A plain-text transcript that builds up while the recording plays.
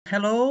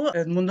Hello,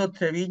 Edmundo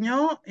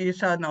Treviño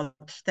is an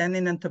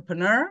outstanding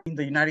entrepreneur in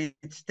the United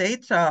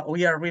States.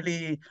 We are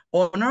really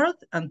honored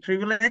and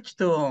privileged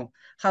to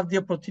have the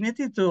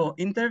opportunity to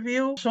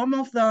interview some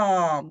of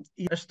the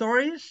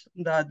stories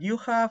that you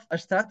have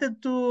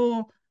started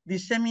to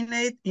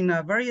disseminate in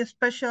a very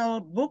special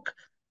book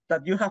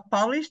that you have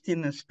published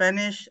in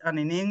Spanish and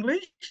in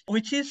English,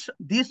 which is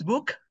this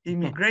book,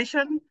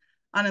 Immigration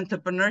and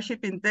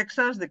Entrepreneurship in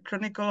Texas, the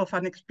Chronicle of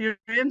an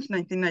Experience,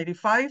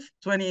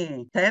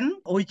 1995-2010,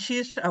 which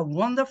is a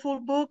wonderful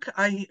book.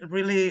 I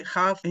really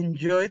have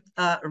enjoyed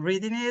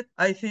reading it.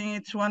 I think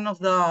it's one of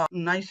the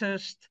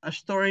nicest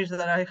stories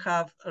that I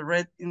have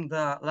read in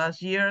the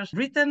last years,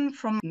 written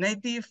from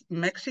native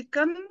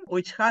Mexican,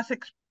 which has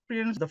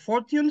experienced the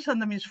fortunes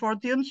and the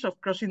misfortunes of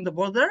crossing the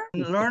border,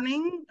 and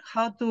learning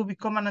how to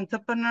become an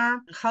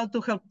entrepreneur, how to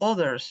help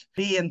others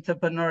be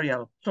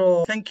entrepreneurial.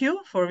 So thank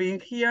you for being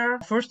here.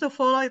 First of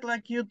all, I'd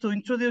like you to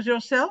introduce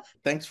yourself.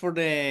 Thanks for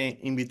the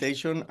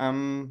invitation.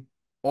 I'm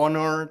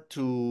honored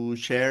to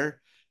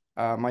share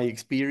my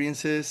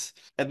experiences.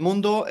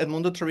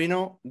 Edmundo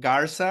Trevino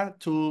Garza,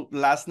 two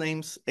last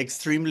names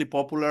extremely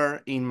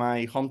popular in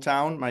my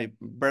hometown, my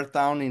birth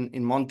town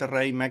in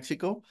Monterrey,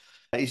 Mexico.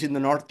 It's in the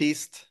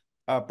northeast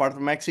part of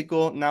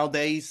Mexico,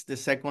 nowadays the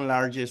second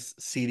largest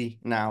city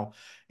now,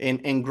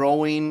 and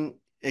growing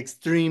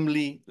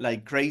extremely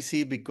like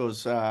crazy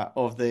because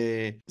of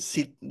the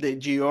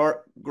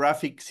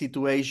geographic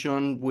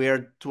situation.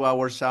 We're 2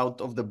 hours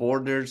out of the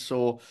border,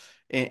 so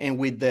and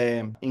with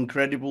the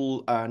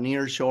incredible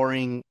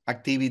nearshoring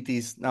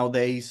activities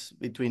nowadays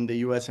between the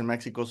U.S. and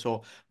Mexico,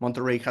 so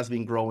Monterrey has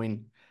been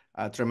growing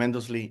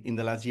tremendously in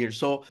the last year.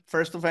 So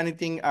first of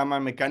anything, I'm a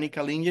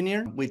mechanical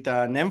engineer with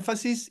an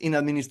emphasis in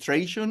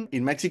administration.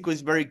 In Mexico,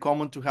 it's very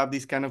common to have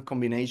these kind of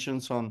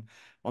combinations on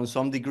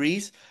some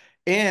degrees.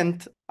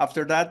 And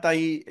after that,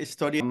 I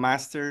studied a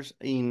master's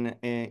in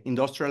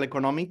industrial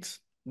economics,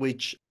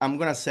 which I'm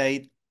going to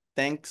say,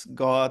 thanks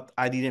God,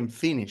 I didn't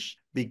finish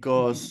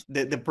because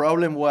the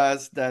problem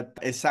was that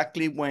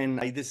exactly when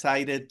I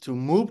decided to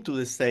move to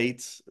the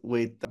States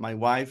with my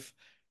wife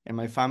and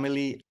my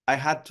family, I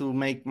had to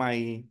make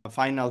my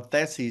final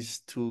thesis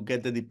to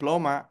get the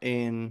diploma,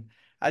 and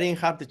I didn't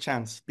have the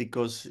chance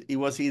because it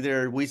was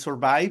either we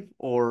survive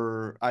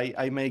or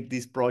I make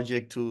this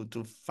project to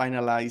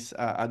finalize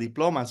a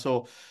diploma.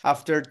 So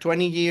after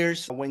 20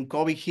 years, when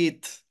COVID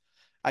hit,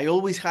 I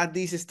always had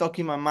this stuck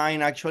in my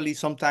mind. Actually,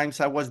 sometimes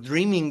I was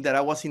dreaming that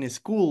I was in a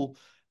school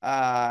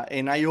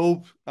and I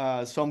owed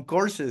some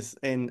courses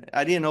and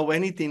I didn't know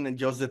anything,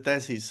 just the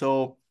thesis.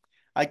 So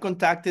I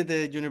contacted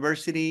the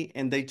university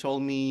and they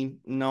told me,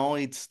 no,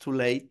 it's too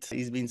late.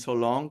 It's been so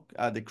long.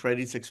 The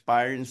credits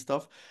expired and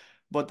stuff.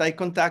 But I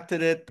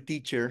contacted a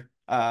teacher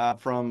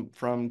from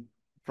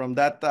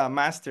that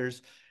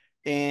master's,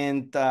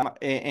 and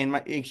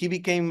he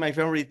became my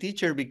favorite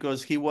teacher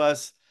because he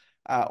was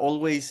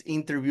always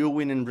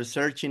interviewing and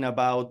researching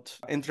about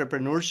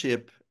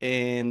entrepreneurship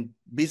and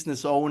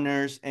business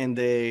owners and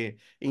the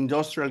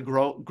industrial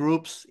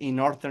groups in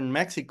northern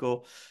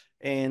Mexico.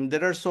 And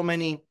there are so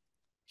many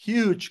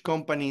huge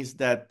companies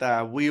that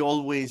we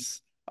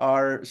always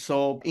are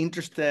so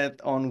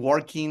interested on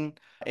working,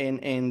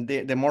 and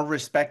the more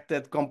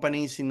respected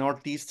companies in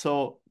Northeast.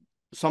 So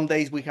some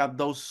days we have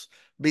those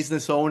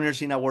business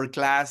owners in our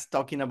class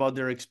talking about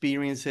their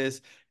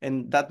experiences,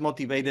 and that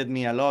motivated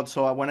me a lot.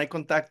 So when I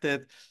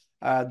contacted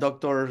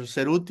Dr.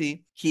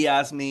 Ceruti, he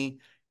asked me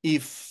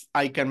if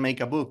I can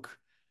make a book.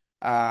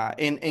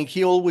 And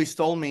he always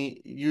told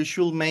me, you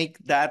should make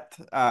that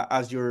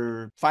as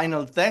your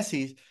final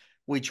thesis,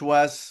 which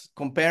was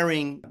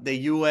comparing the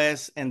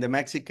US and the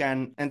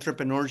Mexican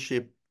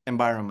entrepreneurship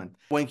environment.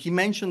 When he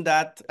mentioned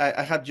that,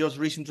 I had just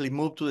recently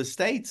moved to the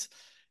States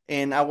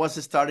and I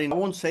was starting, I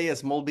won't say a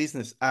small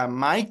business, a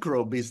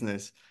micro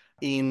business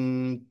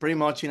in pretty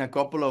much in a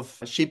couple of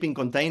shipping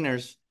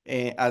containers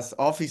as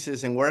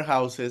offices and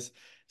warehouses.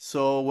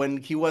 So when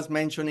he was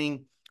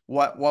mentioning,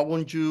 why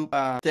won't you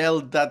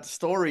tell that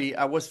story?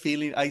 I was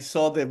feeling, I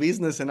saw the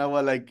business and I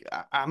was like,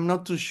 I'm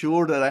not too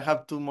sure that I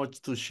have too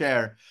much to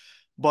share.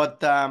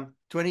 But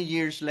 20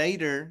 years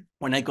later,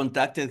 when I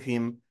contacted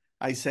him,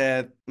 I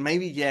said,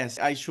 maybe yes,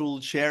 I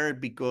should share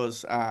it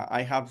because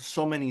I have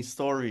so many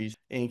stories.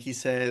 And he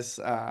says,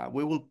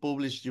 we will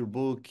publish your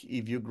book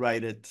if you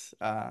write it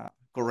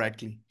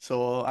correctly.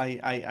 So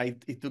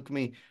it took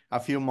me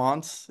a few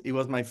months. It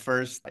was my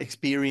first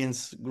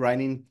experience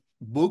writing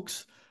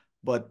books.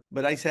 But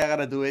I say I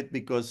gotta do it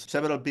because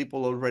several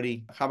people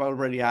have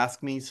already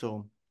asked me.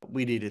 So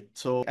we did it.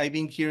 So I've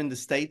been here in the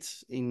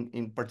States,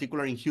 in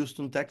particular in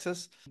Houston,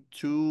 Texas.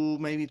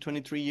 Maybe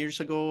 23 years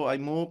ago, I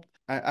moved.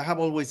 I have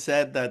always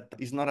said that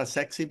it's not a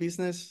sexy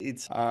business.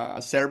 It's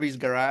a service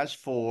garage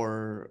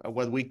for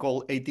what we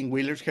call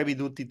 18-wheelers,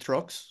 heavy-duty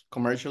trucks,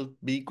 commercial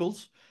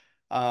vehicles.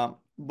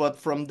 But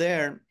from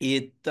there,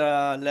 it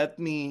let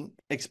me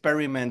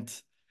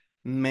experiment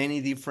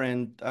many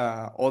different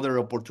other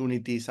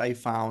opportunities I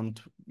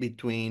found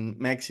between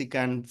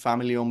Mexican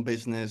family-owned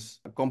business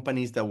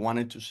companies that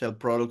wanted to sell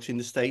products in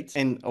the States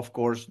and, of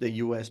course, the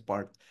U.S.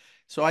 part.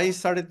 So I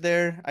started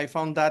there. I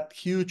found that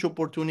huge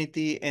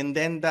opportunity, and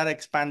then that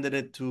expanded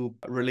it to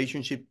a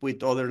relationship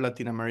with other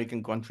Latin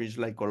American countries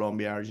like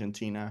Colombia,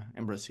 Argentina,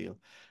 and Brazil.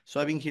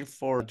 So I've been here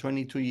for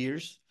 22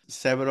 years.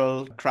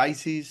 Several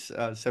crises,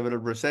 several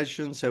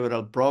recessions,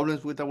 several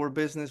problems with our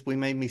business. We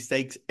make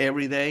mistakes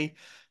every day.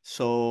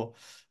 So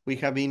we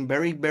have been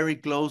very, very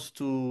close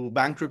to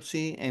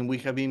bankruptcy, and we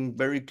have been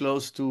very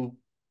close to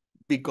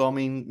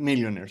becoming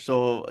millionaires.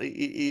 So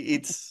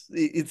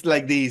it's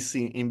like this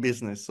in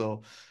business.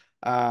 So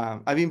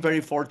I've been very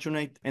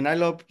fortunate, and I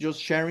love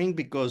just sharing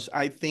because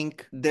I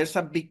think there's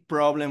a big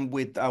problem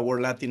with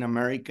our Latin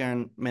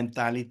American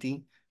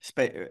mentality,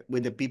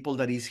 with the people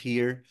that is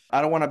here.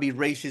 I don't want to be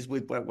racist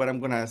with what I'm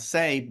gonna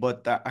say,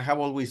 but I have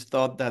always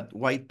thought that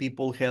white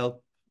people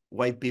help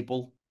white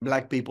people,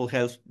 black people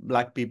help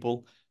black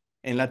people,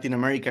 and Latin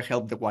America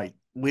help the white.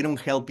 We don't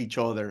help each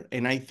other,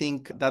 and I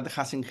think that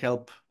hasn't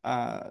helped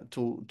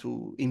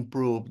to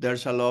improve.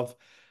 There's a lot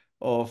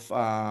of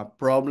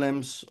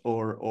problems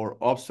or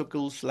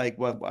obstacles like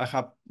what I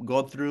have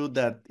gone through,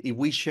 that if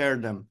we share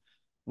them,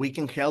 we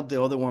can help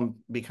the other one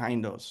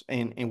behind us,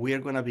 and we are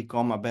going to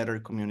become a better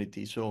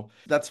community. So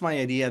that's my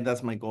idea.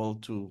 That's my goal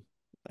to,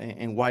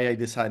 and why I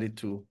decided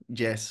to,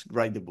 yes,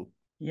 write the book.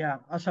 Yeah,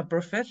 as a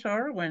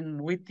professor,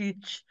 when we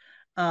teach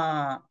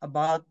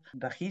about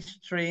the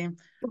history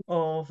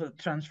of the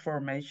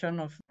transformation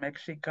of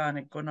Mexican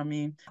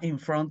economy in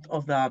front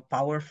of the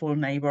powerful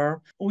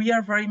neighbor, we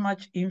are very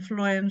much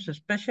influenced,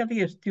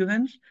 especially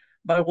students,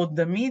 by what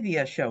the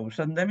media shows.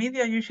 And the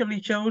media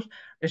usually shows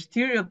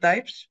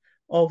stereotypes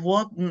of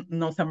what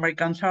North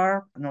Americans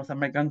are, North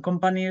American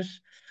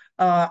companies,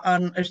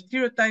 and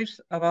stereotypes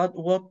about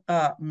what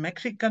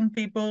Mexican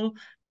people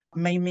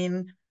may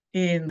mean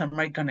in the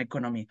American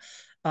economy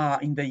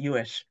in the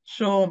US.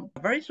 So, a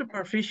very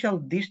superficial,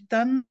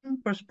 distant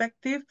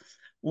perspective,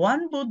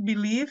 one would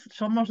believe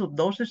some of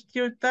those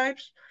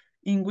stereotypes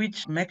in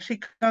which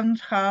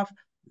Mexicans have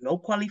low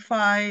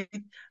qualified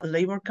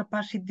labor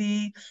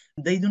capacity,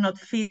 they do not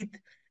fit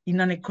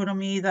in an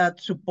economy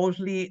that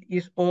supposedly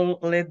is all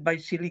led by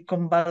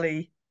Silicon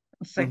Valley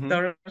Mm-hmm.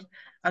 sectors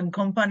and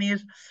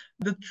companies.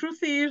 The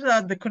truth is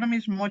that the economy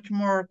is much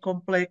more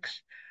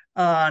complex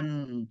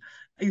and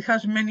it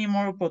has many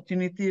more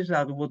opportunities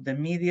than what the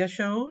media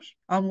shows.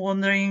 I'm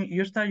wondering,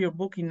 you start your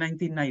book in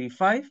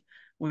 1995,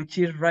 which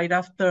is right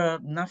after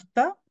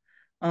NAFTA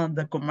and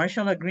the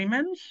commercial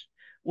agreements,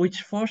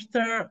 which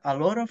foster a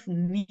lot of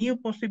new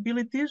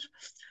possibilities,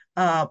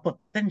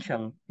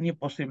 potential new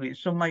possibilities.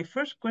 So my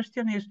first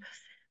question is,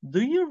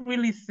 do you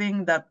really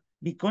think that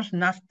because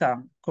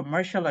NAFTA,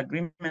 commercial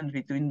agreements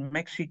between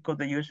Mexico,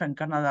 the US, and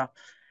Canada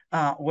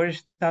were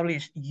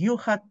established, you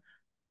had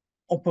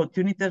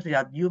opportunities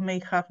that you may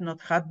have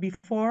not had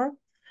before?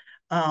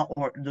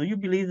 Or do you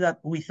believe that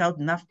without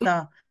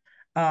NAFTA,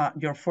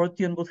 your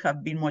fortune would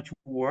have been much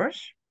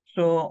worse?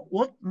 So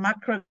what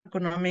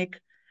macroeconomic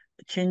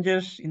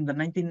changes in the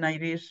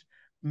 1990s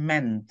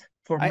meant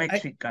for I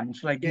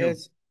Mexicans like you?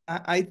 Yes,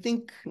 I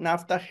think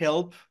NAFTA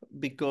helped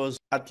because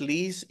at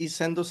least it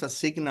sent us a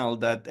signal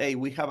that, hey,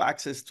 we have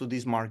access to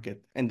this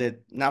market, and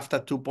that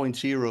NAFTA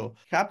 2.0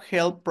 have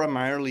helped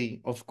primarily,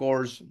 of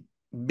course,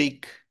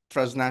 big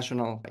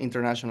transnational,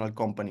 international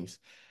companies,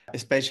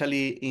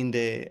 especially in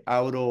the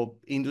auto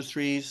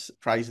industries,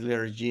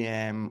 Chrysler,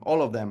 GM,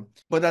 all of them.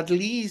 But at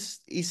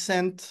least it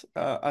sent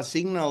a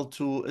signal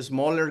to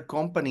smaller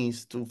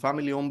companies, to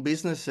family-owned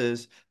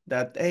businesses,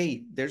 that,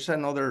 hey, there's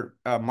another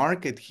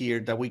market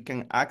here that we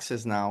can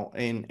access now,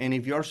 and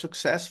if you're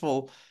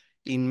successful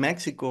in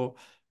Mexico,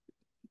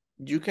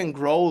 you can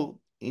grow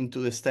into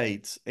the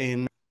States.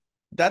 And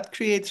that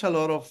creates a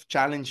lot of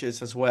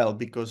challenges as well,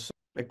 because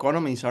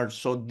economies are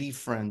so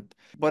different.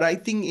 But I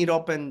think it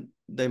opened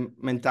the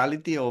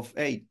mentality of,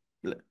 hey,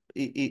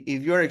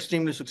 if you're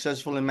extremely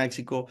successful in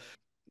Mexico,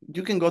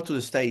 you can go to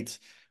the States.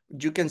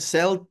 You can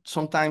sell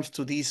sometimes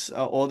to these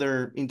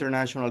other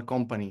international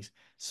companies.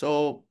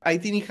 So I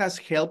think it has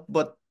helped,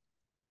 but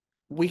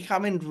we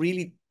haven't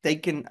really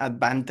taken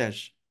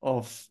advantage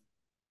of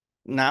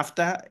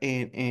NAFTA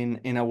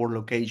in our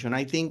location.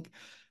 I think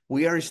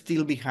we are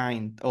still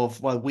behind of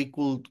what we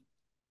could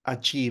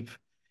achieve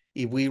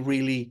if we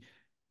really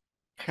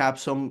have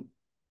some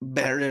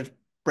better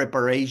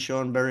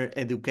preparation, better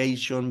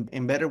education,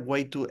 and better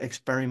way to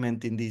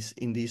experiment in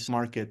this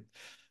market.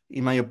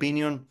 In my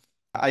opinion,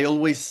 I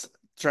always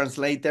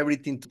translate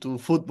everything to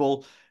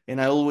football,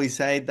 and I always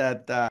say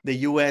that the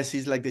US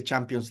is like the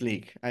Champions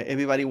League.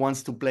 Everybody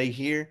wants to play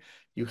here.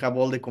 You have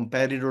all the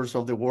competitors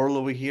of the world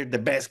over here, the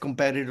best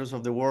competitors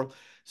of the world.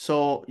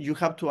 So you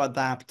have to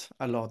adapt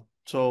a lot.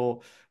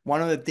 So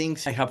one of the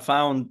things I have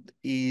found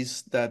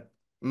is that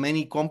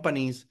many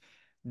companies,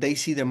 they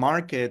see the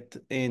market,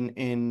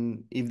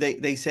 and if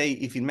they say,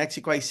 if in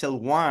Mexico I sell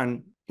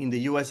one, in the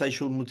US I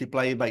should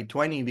multiply it by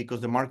 20 because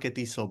the market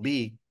is so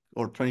big,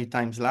 or 20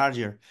 times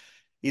larger.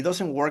 It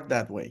doesn't work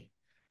that way.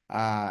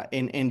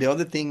 And the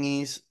other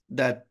thing is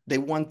that they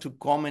want to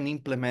come and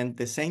implement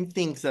the same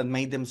things that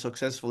made them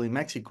successful in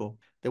Mexico,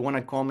 they want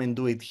to come and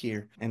do it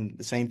here. And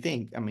the same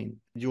thing. I mean,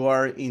 you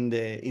are in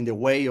the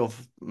way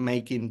of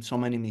making so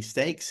many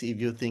mistakes if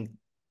you think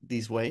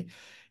this way.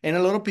 And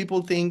a lot of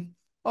people think,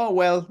 oh,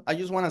 well, I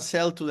just want to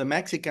sell to the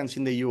Mexicans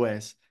in the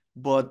US.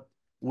 But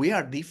we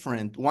are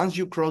different. Once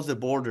you cross the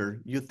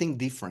border, you think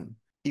different.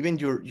 Even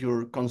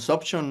your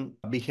consumption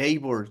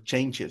behavior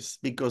changes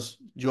because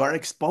you are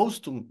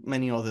exposed to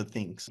many other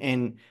things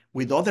and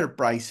with other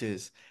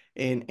prices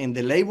and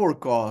the labor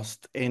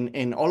cost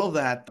and all of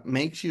that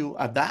makes you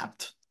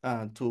adapt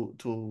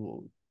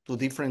to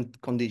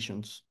different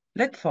conditions.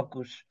 Let's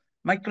focus.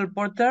 Michael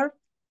Porter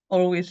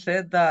always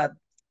said that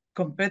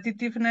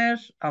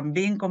competitiveness and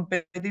being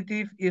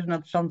competitive is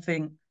not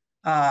something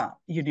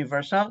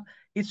universal.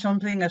 It's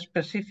something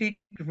specific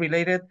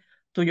related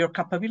to your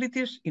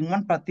capabilities in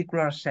one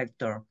particular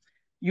sector.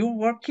 You're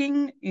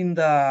working in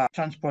the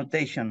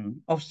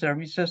transportation of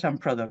services and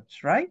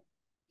products, right?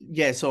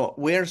 Yeah, so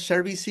we're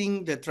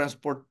servicing the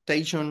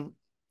transportation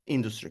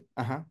industry.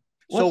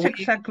 So What's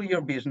exactly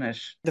your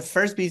business? the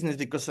first business,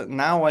 because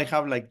now I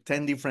have like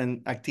 10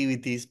 different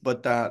activities,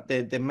 but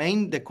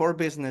the core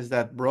business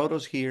that brought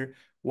us here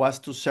was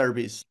to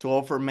service, to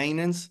offer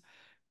maintenance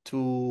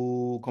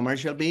to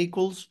commercial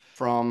vehicles,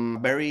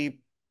 from very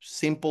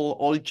simple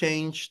oil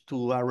change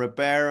to a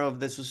repair of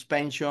the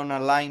suspension,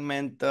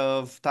 alignment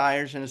of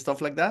tires and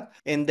stuff like that.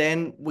 And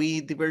then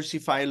we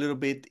diversify a little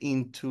bit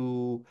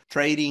into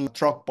trading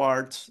truck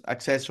parts,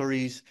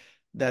 accessories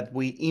that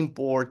we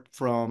import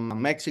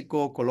from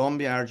Mexico,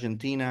 Colombia,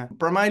 Argentina,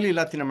 primarily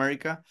Latin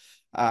America.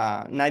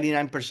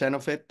 99%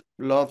 of it,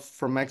 lot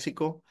from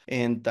Mexico,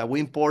 and we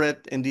import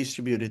it and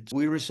distribute it.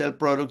 We resell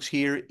products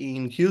here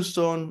in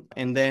Houston,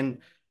 and then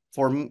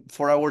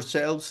for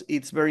ourselves,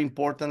 it's very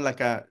important, like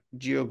a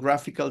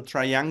geographical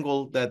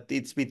triangle that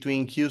it's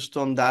between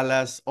Houston,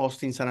 Dallas,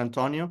 Austin, San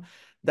Antonio.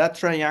 That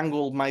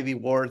triangle might be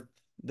worth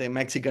the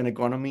Mexican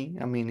economy.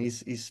 I mean,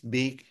 it's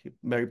big,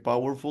 very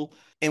powerful.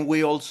 And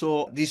we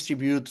also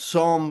distribute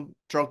some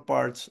truck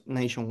parts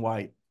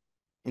nationwide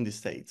in the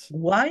States.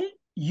 Why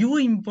you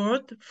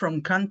import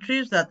from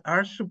countries that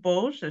are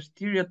supposed, a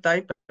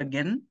stereotype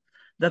again,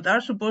 that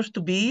are supposed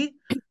to be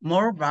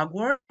more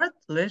backward,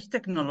 less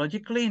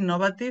technologically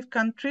innovative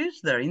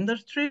countries, their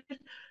industries?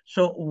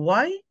 So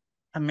why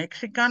a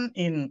Mexican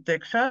in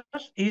Texas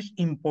is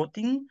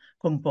importing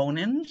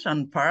components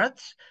and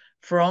parts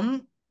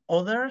from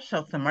other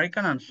South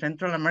American and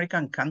Central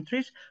American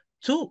countries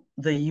to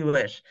the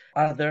US?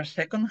 Are there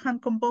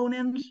second-hand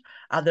components?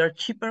 Are there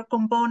cheaper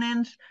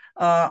components?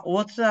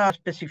 What's the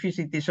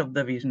specificities of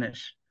the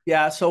business?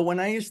 Yeah, so when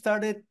I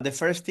started, the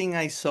first thing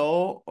I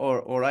saw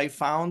or I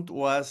found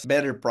was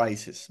better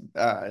prices.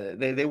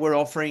 They were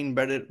offering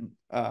better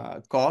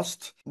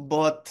cost,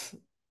 but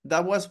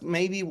that was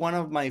maybe one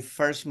of my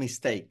first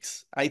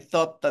mistakes. I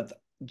thought that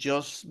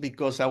just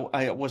because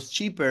I was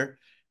cheaper,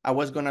 I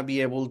was going to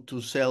be able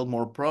to sell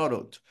more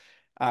product.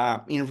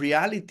 In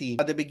reality,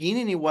 at the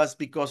beginning, it was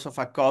because of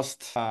a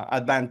cost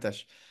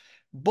advantage.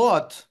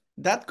 But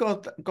that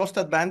cost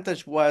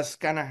advantage was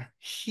kind of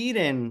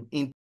hidden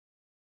in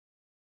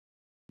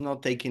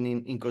not taken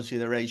in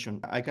consideration.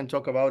 I can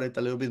talk about it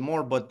a little bit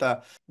more, but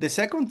the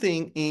second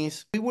thing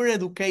is we were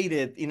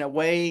educated in a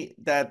way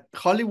that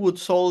Hollywood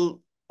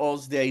sold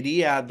us the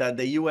idea that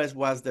the US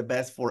was the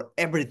best for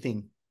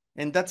everything,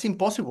 and that's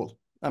impossible.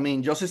 I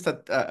mean, just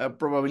that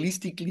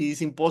probabilistically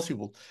is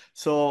impossible.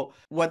 So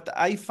what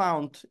I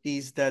found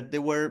is that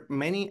there were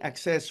many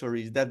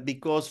accessories that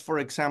because, for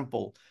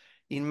example,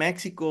 in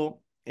Mexico,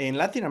 in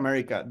Latin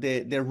America,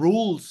 the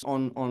rules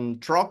on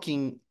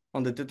trucking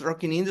on the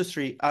trucking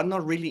industry are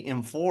not really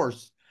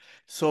enforced.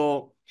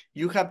 So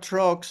you have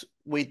trucks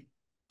with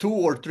 2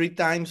 or 3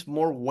 times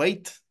more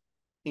weight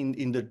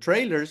in the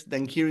trailers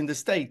than here in the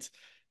States.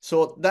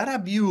 So that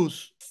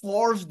abuse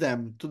forced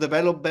them to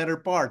develop better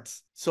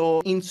parts.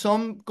 So in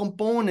some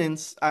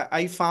components,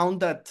 I found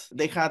that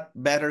they had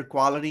better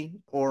quality,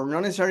 or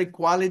not necessarily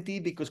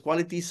quality, because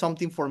quality is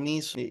something for me,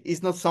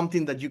 it's not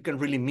something that you can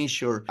really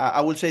measure.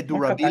 I would say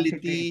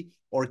durability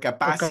or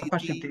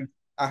capacity.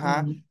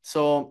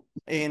 So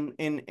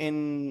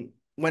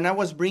when I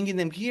was bringing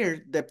them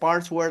here, the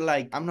parts were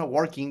like, I'm not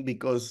working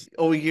because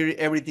over here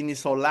everything is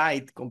so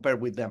light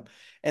compared with them.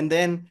 And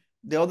then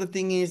the other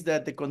thing is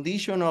that the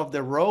condition of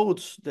the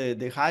roads,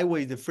 the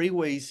highways, the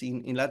freeways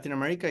in Latin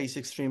America is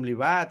extremely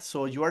bad.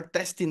 So you are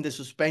testing the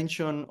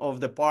suspension of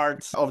the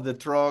parts of the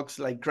trucks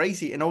like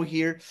crazy. And over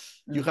here,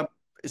 you have,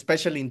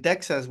 especially in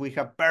Texas, we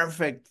have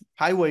perfect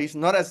highways,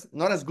 not as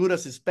good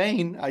as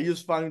Spain. I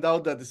just found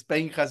out that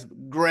Spain has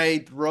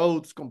great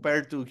roads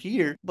compared to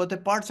here, but the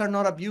parts are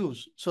not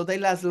abused, so they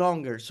last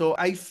longer. So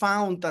I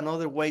found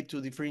another way to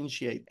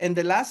differentiate. And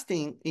the last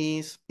thing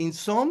is, in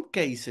some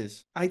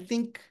cases, I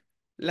think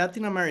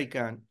Latin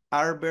American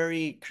are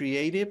very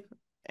creative.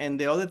 And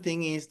the other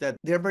thing is that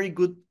they're very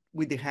good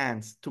with the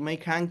hands to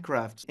make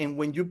handcrafts. And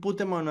when you put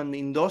them on an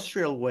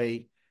industrial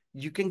way,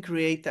 you can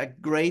create a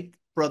great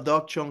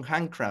production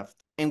handcraft.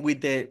 And with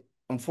the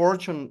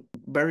unfortunate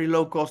very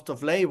low cost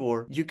of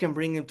labor, you can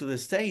bring them to the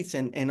States,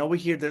 and over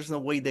here, there's no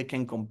way they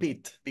can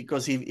compete,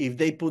 because if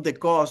they put the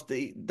cost,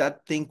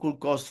 that thing could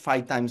cost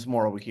 5 times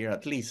more over here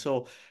at least.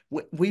 So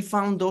we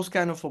found those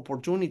kind of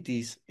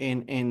opportunities,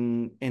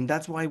 and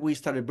that's why we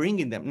started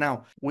bringing them.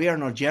 Now, we are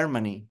not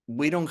Germany.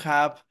 We don't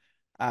have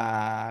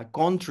a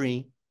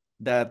country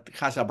that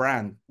has a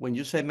brand. When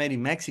you say made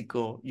in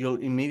Mexico, you'll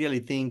immediately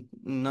think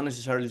not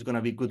necessarily it's going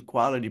to be good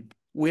quality.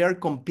 We are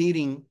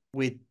competing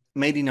with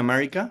made in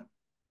America,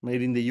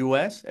 made in the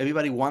US.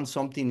 Everybody wants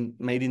something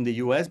made in the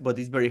US, but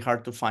it's very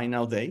hard to find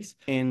nowadays.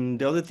 And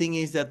the other thing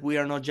is that we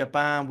are not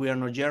Japan, we are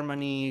not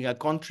Germany, a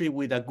country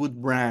with a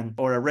good brand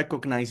or a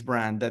recognized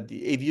brand that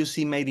if you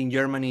see made in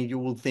Germany, you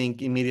will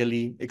think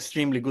immediately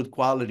extremely good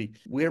quality.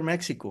 We are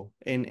Mexico,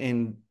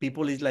 and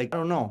people is like, I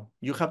don't know,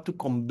 you have to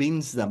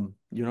convince them.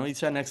 You know,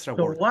 it's an extra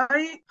So work.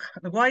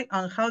 why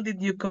and how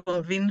did you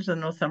convince the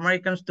North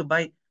Americans to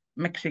buy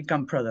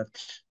Mexican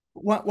products?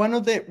 One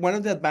of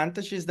the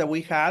advantages that we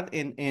had,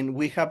 and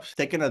we have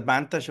taken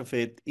advantage of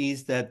it,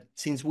 is that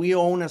since we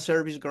own a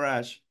service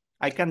garage,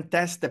 I can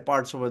test the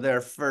parts over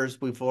there first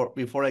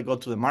before I go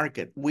to the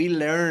market. We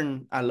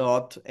learn a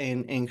lot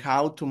in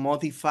how to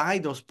modify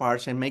those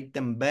parts and make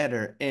them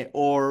better,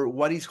 or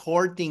what is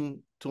hurting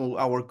to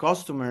our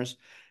customers.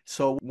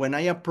 So when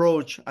I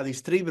approach a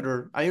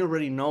distributor, I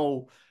already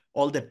know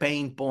all the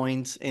pain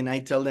points, and I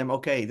tell them,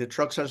 okay, the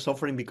trucks are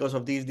suffering because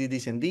of this,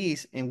 and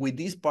this, and with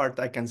this part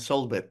I can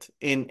solve it.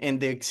 And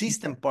the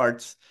existing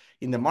parts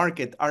in the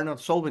market are not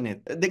solving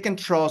it. They can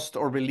trust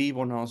or believe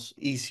on us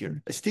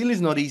easier. Still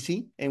is not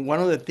easy. And one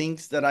of the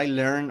things that I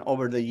learned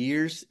over the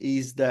years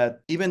is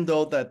that even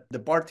though that the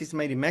part is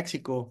made in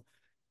Mexico,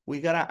 we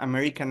gotta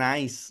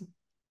Americanize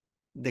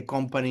the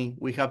company.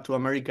 We have to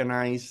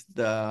Americanize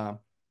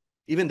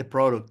even the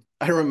product.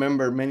 I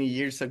remember many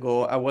years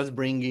ago, I was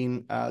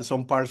bringing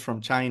some parts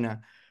from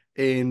China,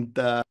 and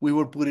we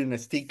were putting a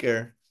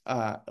sticker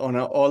on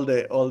all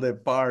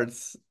the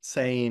parts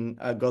saying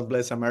 "God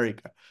bless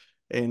America."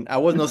 And I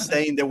was not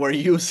saying they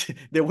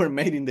were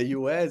made in the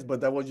U.S.,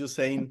 but I was just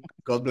saying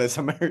 "God bless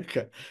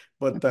America."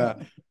 But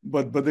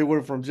but they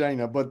were from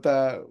China. But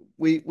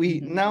we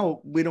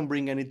now we don't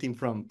bring anything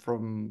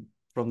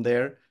from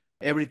there.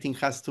 Everything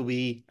has to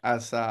be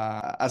as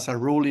a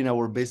rule in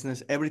our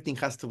business. Everything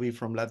has to be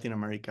from Latin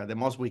America, the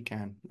most we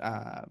can,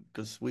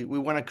 because we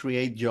want to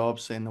create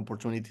jobs and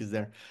opportunities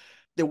there.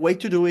 The way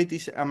to do it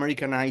is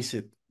Americanize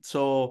it.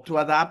 So to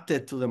adapt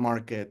it to the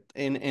market,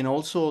 and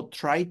also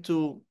try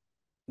to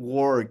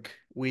work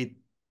with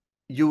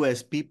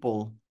US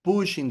people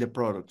pushing the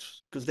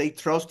products because they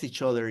trust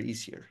each other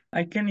easier.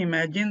 I can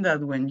imagine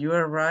that when you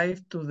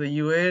arrived to the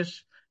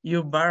US,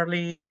 you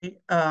barely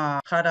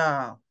had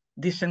a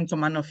decent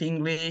command of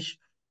English,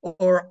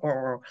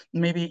 or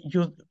maybe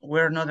you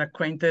were not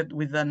acquainted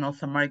with the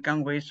North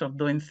American ways of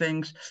doing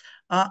things.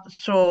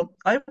 So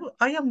I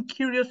am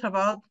curious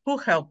about who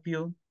helped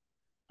you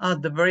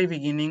at the very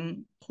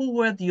beginning. Who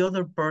were the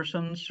other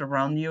persons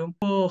around you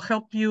who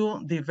helped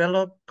you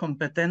develop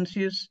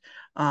competencies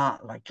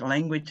like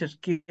language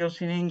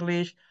skills in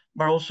English,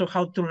 but also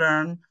how to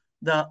learn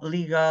the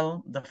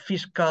legal, the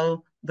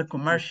fiscal, the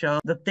commercial,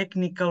 the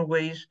technical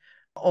ways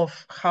of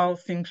how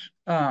things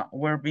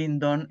were being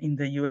done in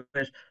the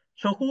US?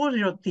 So who was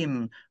your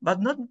team?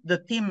 But not the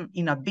team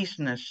in a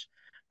business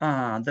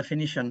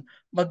definition,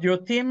 but your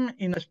team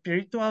in a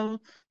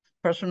spiritual,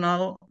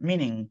 personal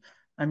meaning.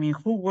 I mean,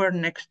 who were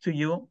next to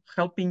you,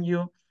 helping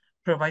you,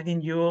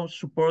 providing you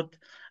support,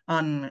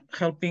 and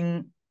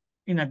helping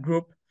in a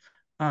group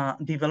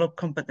develop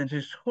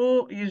competencies?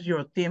 Who is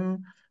your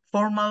team,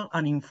 formal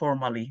and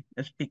informally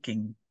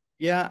speaking?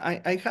 Yeah,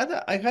 I had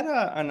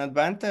an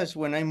advantage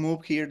when I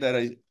moved here that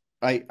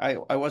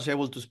I was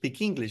able to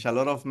speak English. A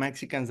lot of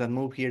Mexicans that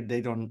move here,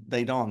 they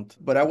don't.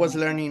 But I was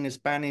learning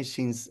Spanish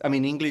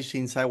English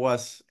since I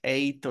was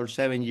 8 or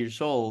 7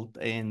 years old,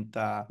 and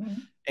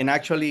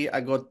actually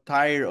I got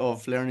tired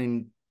of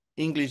learning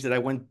English that I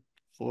went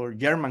for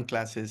German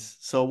classes.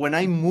 So when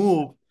I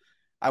moved,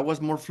 I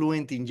was more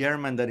fluent in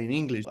German than in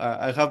English.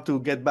 I have to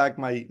get back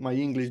my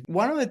English.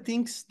 One of the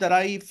things that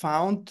I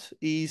found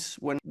is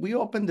when we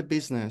opened the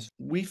business,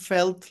 we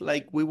felt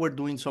like we were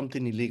doing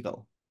something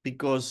illegal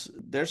because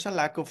there's a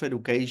lack of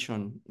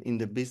education in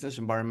the business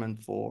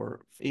environment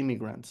for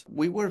immigrants.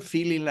 We were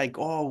feeling like,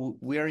 oh,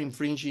 we are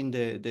infringing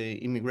the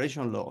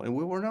immigration law, and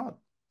we were not.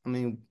 I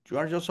mean, you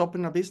are just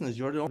opening a business.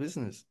 You're doing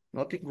business.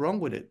 Nothing wrong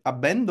with it. A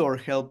vendor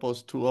helped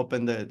us to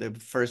open the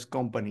first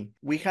company.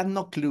 We had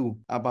no clue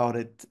about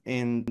it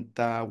and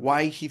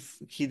why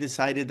he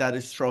decided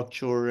that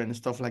structure and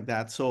stuff like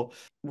that. So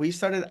we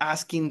started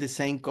asking the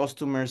same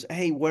customers,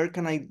 hey, where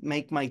can I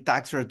make my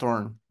tax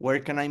return? Where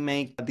can I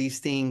make these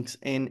things?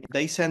 And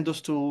they send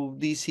us to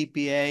this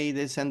CPA,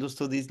 they send us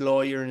to this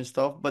lawyer and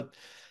stuff. But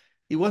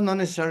it was not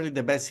necessarily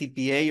the best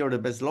CPA or the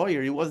best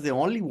lawyer. It was the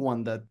only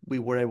one that we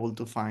were able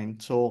to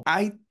find. So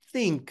I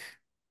think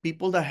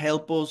people that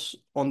help us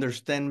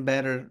understand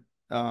better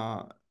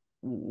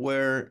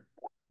were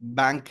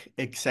bank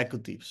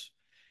executives.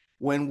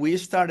 When we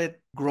started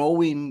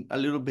growing a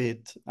little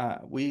bit,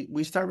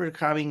 we started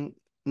having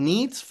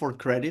needs for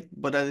credit,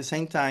 but at the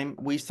same time,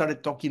 we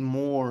started talking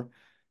more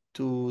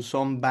to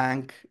some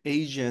bank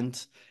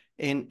agents,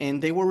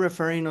 and they were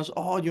referring us,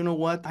 oh, you know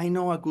what? I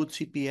know a good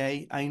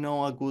CPA, I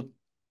know a good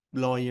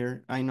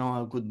lawyer, I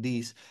know a good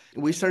this.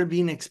 We started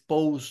being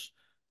exposed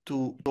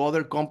to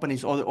other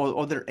companies,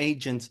 other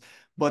agents.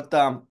 But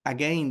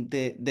again,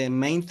 the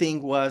main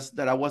thing was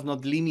that I was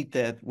not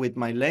limited with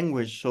my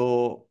language.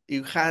 So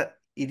it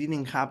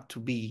didn't have to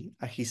be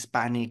a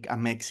Hispanic, a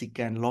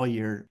Mexican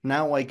lawyer.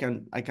 Now I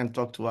can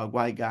talk to a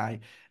white guy.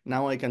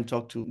 Now I can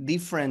talk to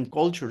different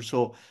cultures.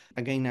 So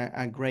again,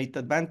 a great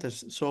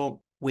advantage.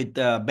 So with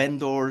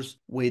vendors,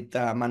 with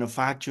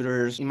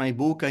manufacturers. In my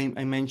book,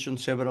 I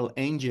mentioned several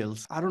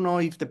angels. I don't know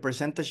if the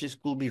percentages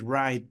could be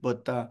right,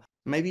 but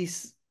maybe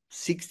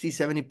 60,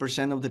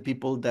 70% of the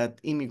people that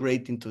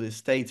immigrate into the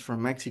States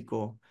from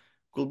Mexico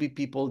could be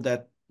people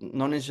that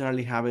not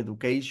necessarily have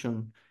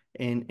education,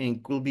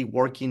 and could be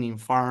working in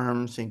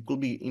farms, and could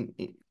be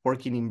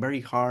working in very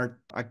hard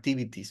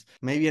activities.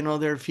 Maybe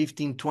another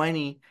 15,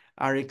 20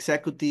 are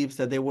executives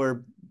that they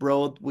were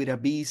brought with a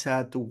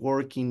visa to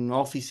work in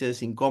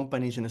offices, in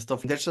companies and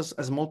stuff. There's just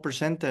a small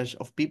percentage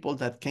of people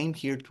that came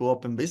here to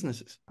open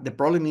businesses. The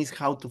problem is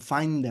how to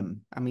find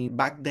them. I mean,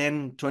 back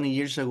then, 20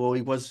 years ago,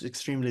 it was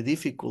extremely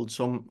difficult.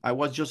 So I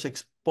was just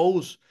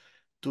exposed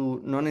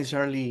to not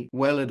necessarily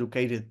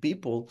well-educated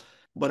people,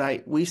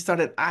 but we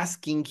started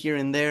asking here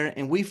and there,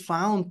 and we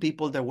found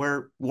people that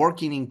were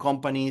working in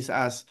companies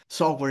as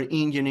software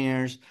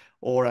engineers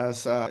or as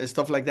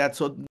stuff like that.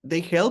 So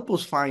they help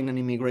us find an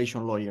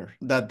immigration lawyer.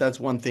 That's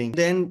one thing.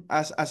 Then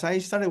as I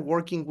started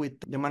working with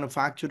the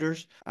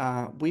manufacturers,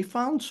 we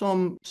found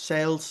some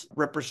sales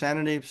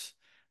representatives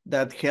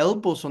that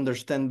help us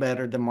understand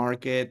better the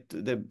market,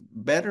 the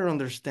better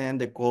understand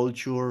the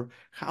culture,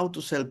 how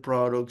to sell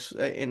products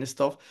and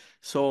stuff.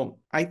 So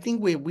I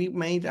think we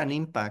made an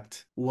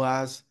impact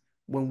was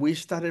when we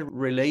started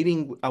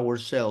relating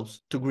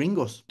ourselves to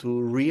gringos,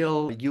 to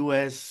real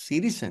US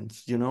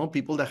citizens,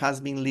 people that has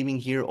been living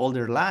here all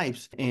their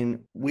lives. And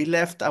we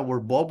left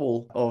our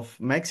bubble of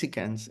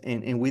Mexicans,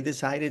 and we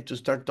decided to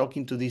start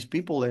talking to these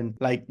people. And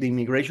like the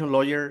immigration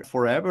lawyer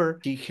forever,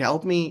 he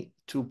helped me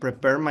to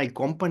prepare my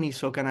company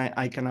so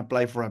I can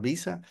apply for a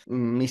visa.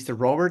 Mr.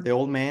 Robert, the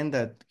old man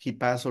that he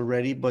passed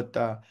already, but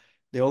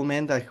the old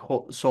man that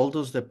sold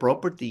us the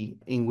property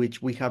in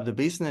which we have the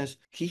business,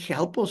 he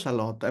helped us a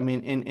lot. I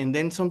mean, and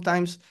then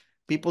sometimes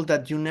people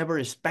that you never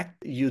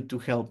expect you to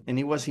help. And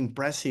it was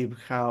impressive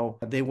how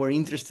they were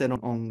interested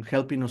on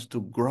helping us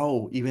to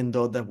grow, even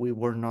though that we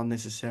were not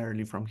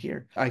necessarily from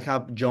here. I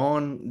have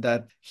John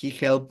that he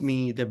helped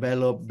me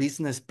develop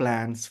business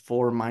plans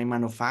for my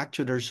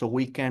manufacturers so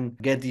we can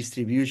get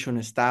distribution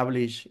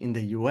established in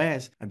the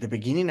US. At the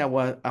beginning, I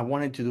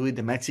wanted to do it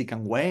the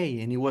Mexican way,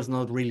 and it was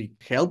not really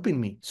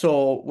helping me.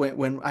 So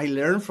when I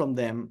learned from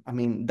them, I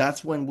mean,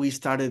 that's when we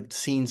started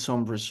seeing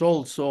some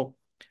results. So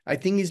I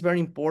think it's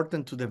very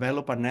important to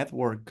develop a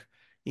network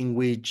in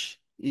which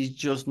it's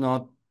just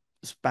not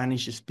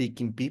Spanish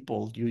speaking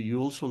people.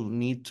 You also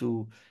need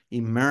to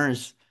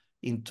immerse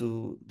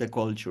into the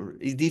culture.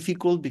 It's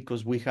difficult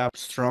because we have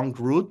strong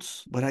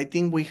roots, but I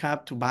think we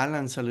have to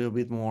balance a little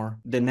bit more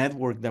the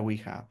network that we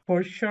have.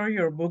 For sure,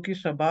 your book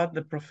is about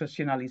the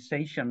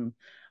professionalization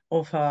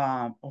of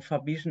a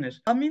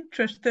business. I'm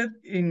interested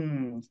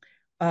in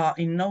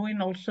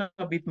knowing also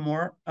a bit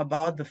more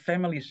about the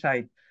family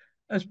side,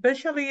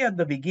 especially at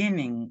the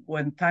beginning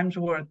when times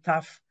were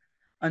tough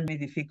and many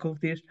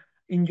difficulties.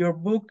 In your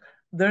book,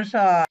 there's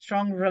a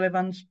strong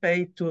relevance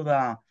paid to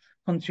the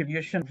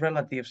contribution of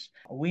relatives,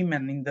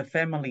 women in the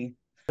family.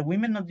 The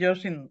women not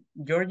just in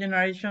your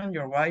generation,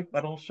 your wife,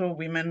 but also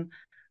women,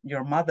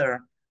 your mother,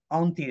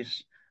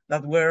 aunties,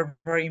 that were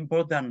very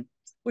important,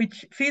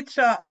 which fits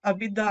a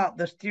bit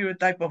the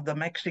stereotype of the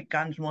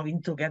Mexicans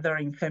moving together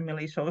in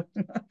families, so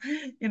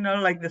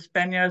like the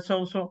Spaniards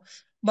also.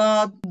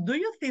 But do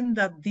you think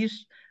that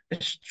this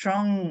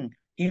strong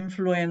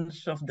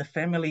influence of the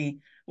family,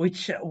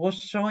 which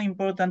was so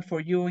important for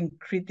you in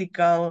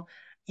critical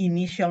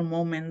initial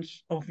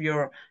moments of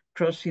your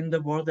crossing the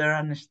border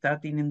and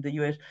starting in the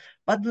US,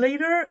 but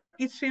later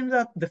it seems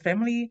that the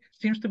family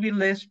seems to be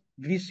less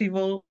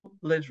visible,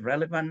 less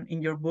relevant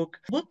in your book.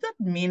 Would that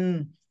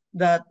mean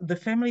that the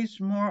family is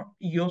more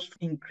used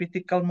in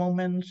critical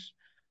moments,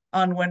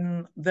 and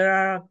when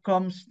there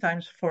comes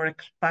times for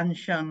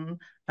expansion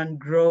and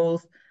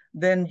growth,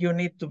 then you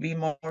need to be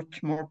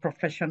much more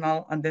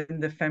professional, and then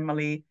the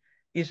family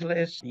is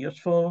less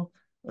useful,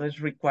 less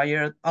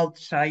required,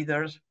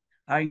 outsiders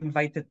are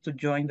invited to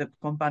join the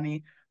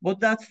company? Would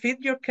that fit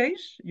your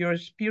case, your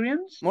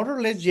experience? More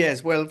or less,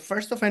 yes. Well,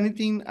 first of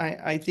anything,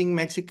 I think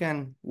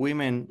Mexican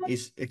women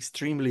is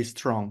extremely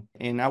strong.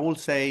 And I will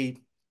say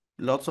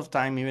lots of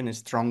time even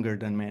stronger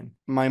than men.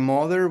 My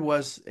mother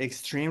was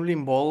extremely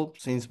involved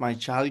since my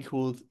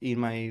childhood in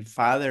my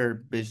father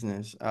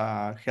business,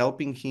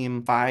 helping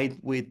him fight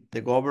with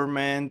the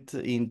government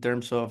in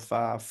terms of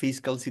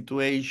fiscal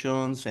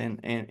situations,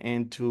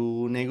 and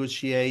to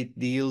negotiate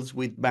deals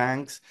with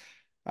banks,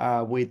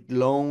 with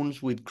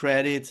loans, with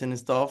credits and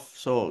stuff.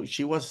 So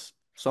she was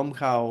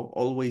somehow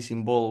always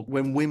involved.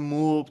 When we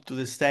moved to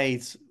the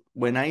States,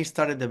 when I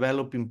started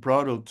developing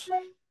products,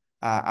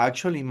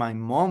 actually, my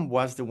mom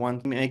was the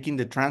one making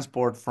the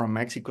transport from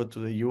Mexico to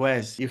the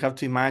US. You have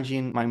to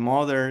imagine my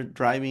mother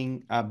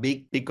driving a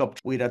big pickup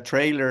with a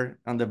trailer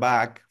on the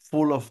back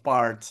full of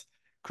parts,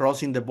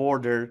 crossing the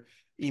border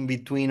in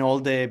between all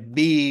the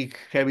big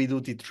heavy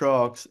duty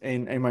trucks,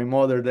 and my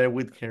mother there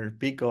with her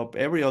pickup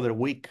every other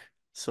week.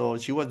 So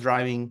she was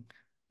driving,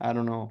 I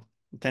don't know,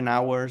 10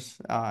 hours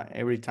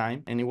every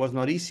time, and it was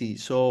not easy.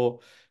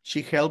 So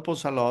she helped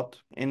us a lot.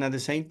 And at the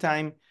same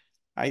time,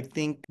 I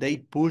think they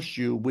push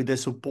you with the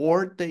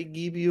support they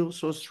give you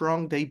so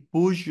strong, they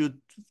push you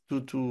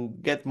to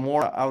get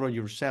more out of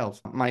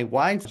yourself. My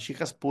wife, she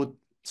has put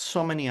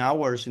so many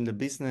hours in the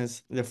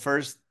business. The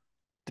first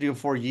 3 or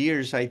 4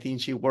 years, I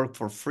think she worked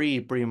for free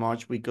pretty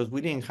much because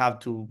we didn't have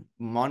to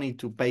money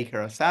to pay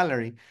her a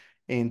salary.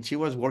 And she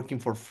was working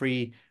for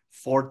free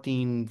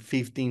 14,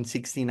 15,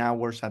 16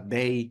 hours a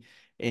day.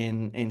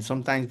 And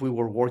sometimes we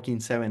were working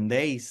 7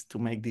 days to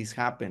make this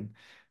happen.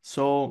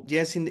 So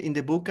yes, in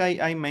the book,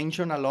 I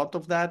mentioned a lot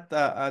of that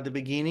at the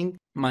beginning.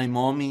 My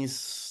mom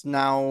is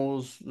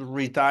now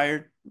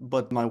retired,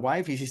 but my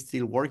wife is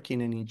still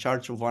working and in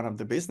charge of one of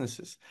the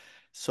businesses.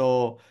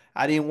 So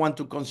I didn't want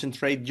to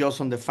concentrate just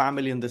on the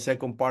family in the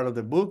second part of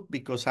the book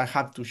because I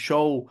had to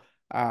show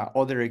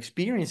other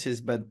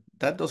experiences, but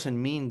that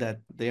doesn't mean that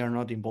they are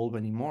not involved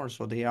anymore.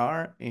 So they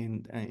are,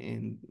 and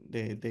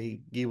they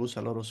give us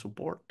a lot of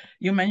support.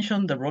 You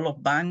mentioned the role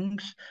of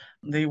banks.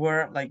 They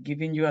were like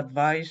giving you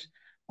advice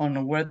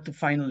on where to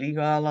find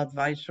legal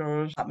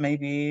advisors,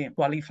 maybe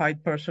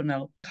qualified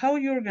personnel. How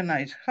you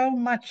organize, how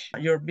much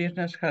your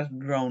business has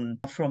grown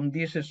from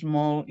this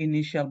small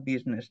initial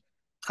business?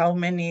 How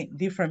many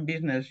different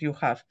business you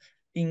have?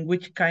 In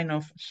which kind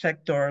of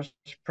sectors,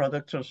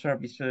 products or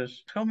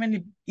services? How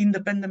many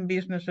independent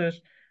businesses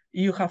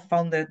you have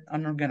founded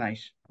and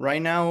organized?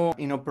 Right now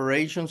in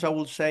operations, I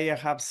will say I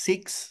have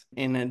six,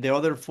 and the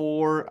other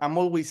four, I'm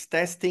always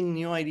testing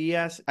new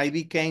ideas. I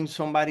became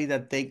somebody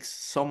that takes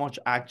so much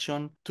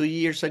action. 2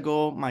 years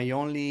ago, my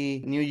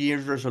only New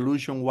Year's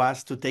resolution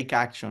was to take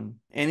action.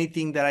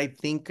 Anything that I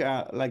think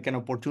like an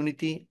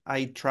opportunity,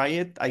 I try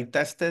it, I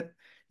test it.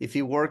 If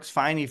it works,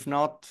 fine. If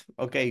not,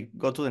 okay,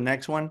 go to the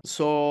next one.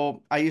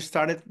 So I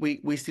started,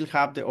 we still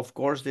have of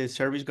course, the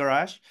service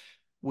garage,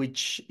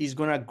 which is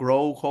going to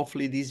grow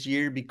hopefully this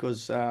year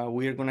because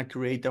we're going to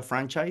create a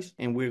franchise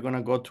and we're going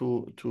to go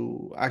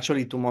to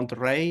actually to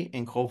Monterrey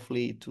and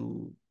hopefully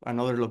to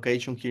another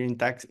location here in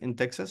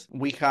Texas.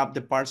 We have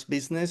the parts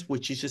business,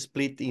 which is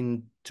split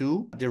in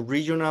two, the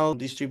regional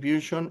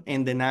distribution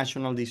and the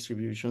national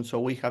distribution. So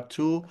we have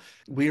two.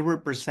 We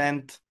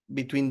represent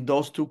between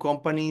those two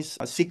companies,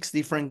 six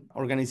different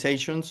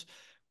organizations,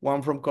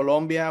 one from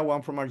Colombia,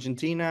 one from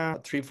Argentina,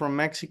 three from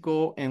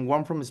Mexico, and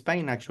one from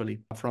Spain,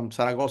 actually, from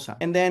Zaragoza.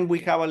 And then we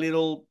have a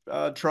little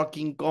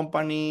trucking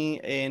company.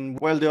 And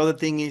well, the other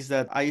thing is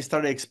that I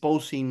started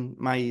exposing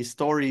my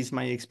stories,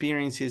 my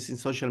experiences in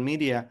social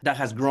media. That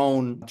has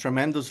grown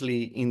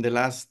tremendously in the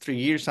last 3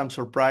 years. I'm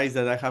surprised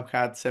that I have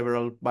had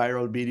several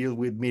viral videos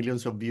with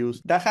millions of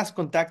views. That has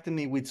contacted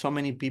me with so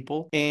many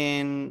people.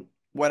 And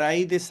what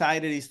I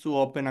decided is to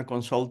open a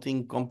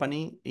consulting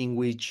company in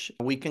which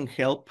we can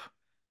help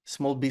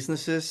small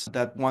businesses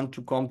that want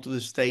to come to the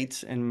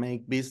States and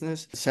make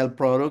business, sell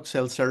products,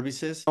 sell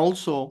services.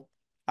 Also,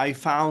 I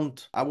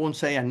found, I won't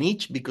say a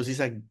niche because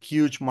it's a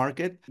huge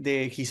market.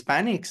 The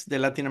Hispanics, the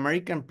Latin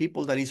American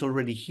people that is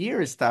already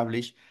here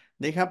established,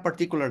 they have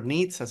particular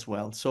needs as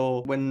well.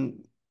 So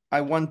when I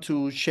want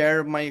to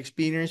share my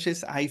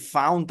experiences, I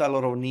found a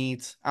lot of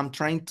needs. I'm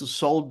trying to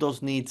solve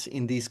those needs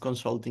in this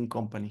consulting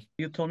company.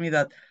 You told me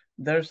that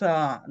there's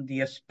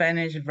the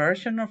Spanish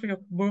version of your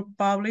book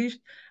published,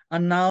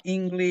 and now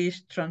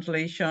English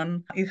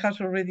translation. It has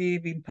already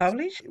been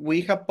published. We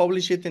have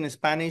published it in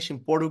Spanish, in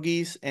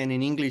Portuguese, and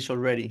in English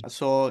already.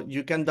 So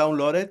you can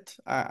download it.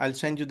 I'll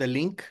send you the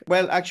link.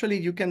 Well, actually,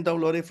 you can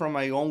download it from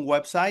my own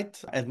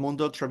website,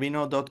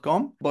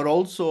 edmundotrevino.com. But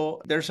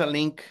also, there's a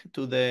link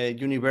to the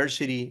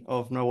University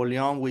of Nuevo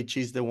León, which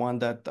is the one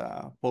that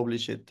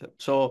published it.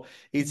 So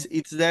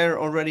it's there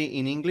already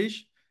in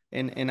English,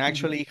 and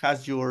actually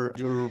has your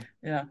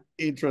Yeah.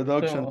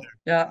 introduction. So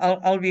yeah,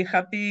 I'll be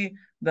happy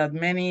that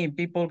many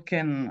people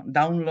can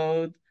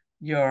download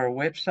your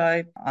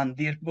website, and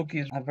this book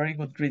is a very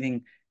good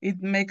reading.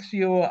 It makes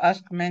you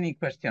ask many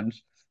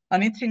questions,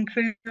 and it's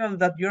incredible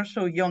that you're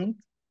so young.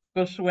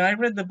 Because when I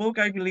read the book,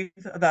 I believe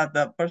that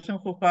the person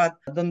who had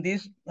done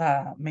this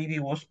maybe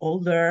was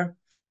older,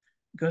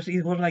 because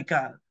it was like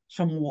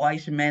some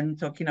wise men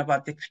talking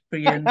about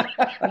experience.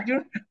 But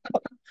you're,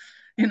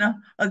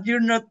 but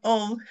you're not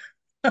old.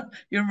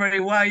 You're very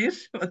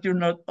wise, but you're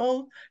not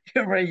old.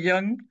 You're very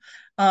young.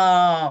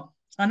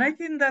 And I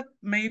think that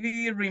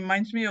maybe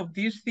reminds me of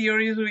these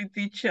theories we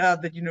teach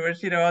at the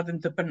University of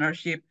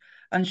Entrepreneurship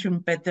and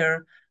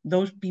Schumpeter,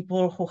 those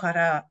people who had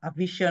a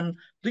vision.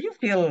 Do you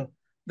feel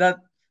that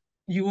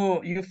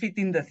you fit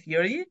in the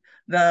theory,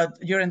 that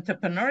your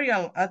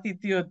entrepreneurial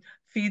attitude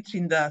fits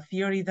in the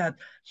theory that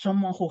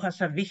someone who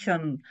has a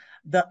vision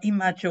the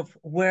image of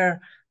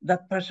where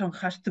that person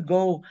has to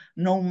go,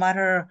 no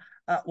matter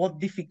what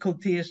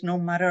difficulties, no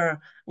matter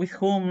with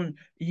whom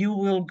you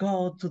will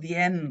go to the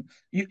end.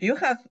 You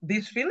have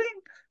this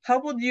feeling? How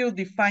would you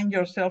define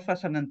yourself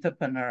as an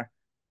entrepreneur?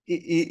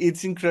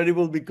 It's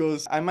incredible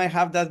because I might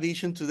have that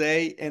vision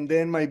today and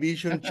then my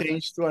vision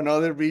changed to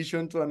another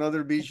vision, to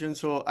another vision.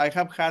 So I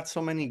have had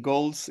so many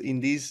goals in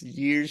these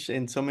years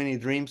and so many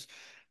dreams.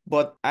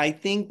 But I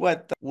think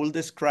what will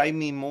describe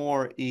me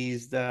more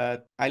is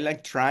that I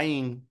like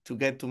trying to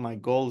get to my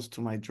goals,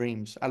 to my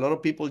dreams. A lot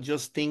of people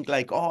just think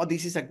like, oh,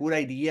 this is a good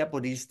idea,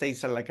 but it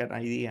stays like an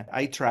idea.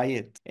 I try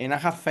it and I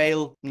have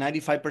failed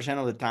 95%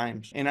 of the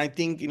times. And I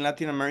think in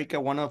Latin America,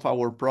 one of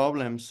our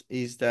problems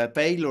is that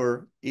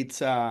failure,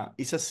 it's a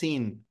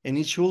sin and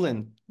it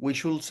shouldn't. We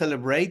should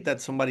celebrate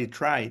that somebody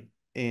tried.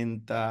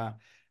 And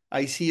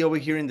I see over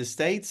here in the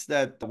States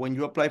that when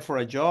you apply for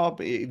a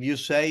job, if you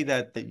say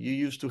that you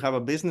used to have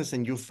a business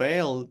and you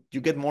fail, you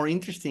get more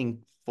interesting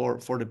for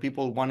the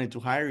people wanting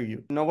to hire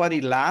you. Nobody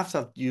laughs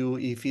at you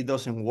if it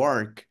doesn't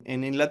work.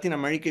 And in Latin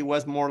America, it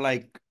was more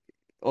like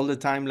all the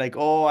time, like,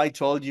 oh, I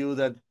told you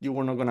that you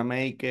were not gonna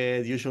make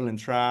it, you shouldn't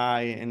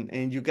try,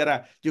 and you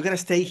gotta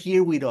stay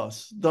here with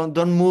us.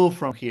 Don't move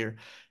from here.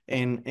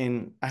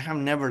 And I have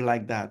never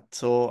liked that.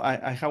 So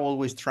I have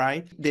always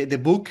tried. The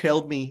book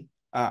helped me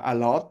a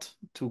lot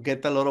to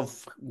get a lot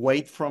of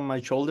weight from my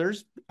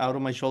shoulders, out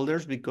of my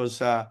shoulders,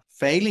 because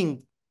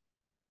failing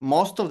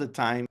most of the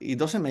time, it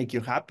doesn't make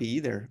you happy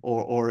either,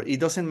 or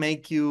it doesn't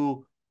make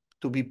you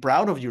to be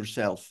proud of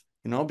yourself,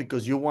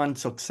 because you want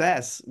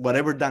success,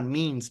 whatever that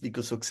means,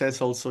 because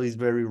success also is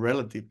very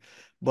relative.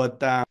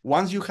 But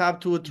once you have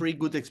 2 or 3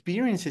 good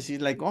experiences,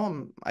 it's like,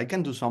 oh, I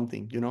can do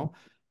something.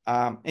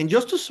 And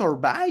just to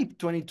survive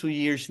 22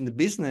 years in the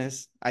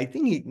business, I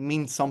think it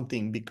means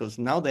something, because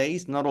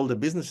nowadays not all the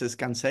businesses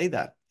can say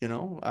that.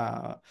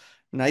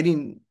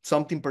 90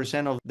 something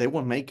percent of they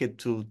won't make it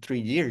to 3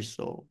 years.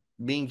 So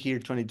being here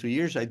 22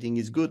 years, I think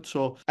is good.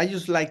 So I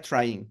just like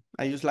trying.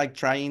 I just like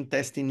trying,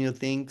 testing new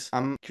things.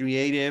 I'm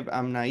creative.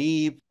 I'm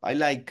naive. I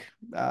like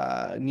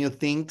new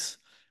things.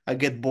 I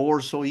get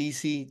bored so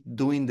easy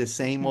doing the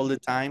same all the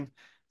time.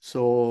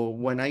 So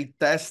when I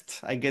test,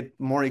 I get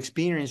more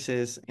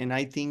experiences. And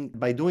I think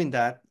by doing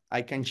that,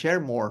 I can share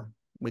more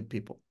with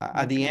people.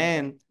 At the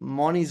end,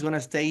 money is going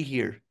to stay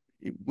here.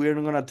 We're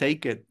not going to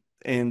take it.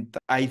 And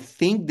I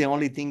think the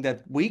only thing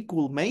that we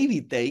could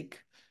maybe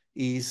take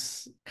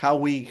is how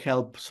we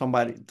help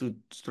somebody to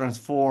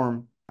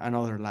transform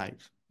another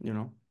life.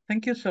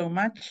 Thank you so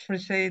much.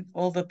 Appreciate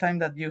all the time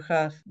that you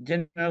have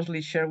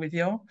generously shared with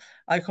you.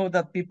 I hope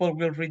that people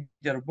will read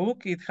your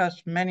book. It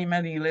has many,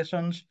 many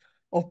lessons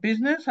of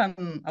business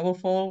and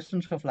above all,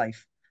 lessons of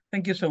life.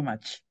 Thank you so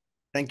much.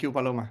 Thank you,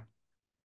 Paloma.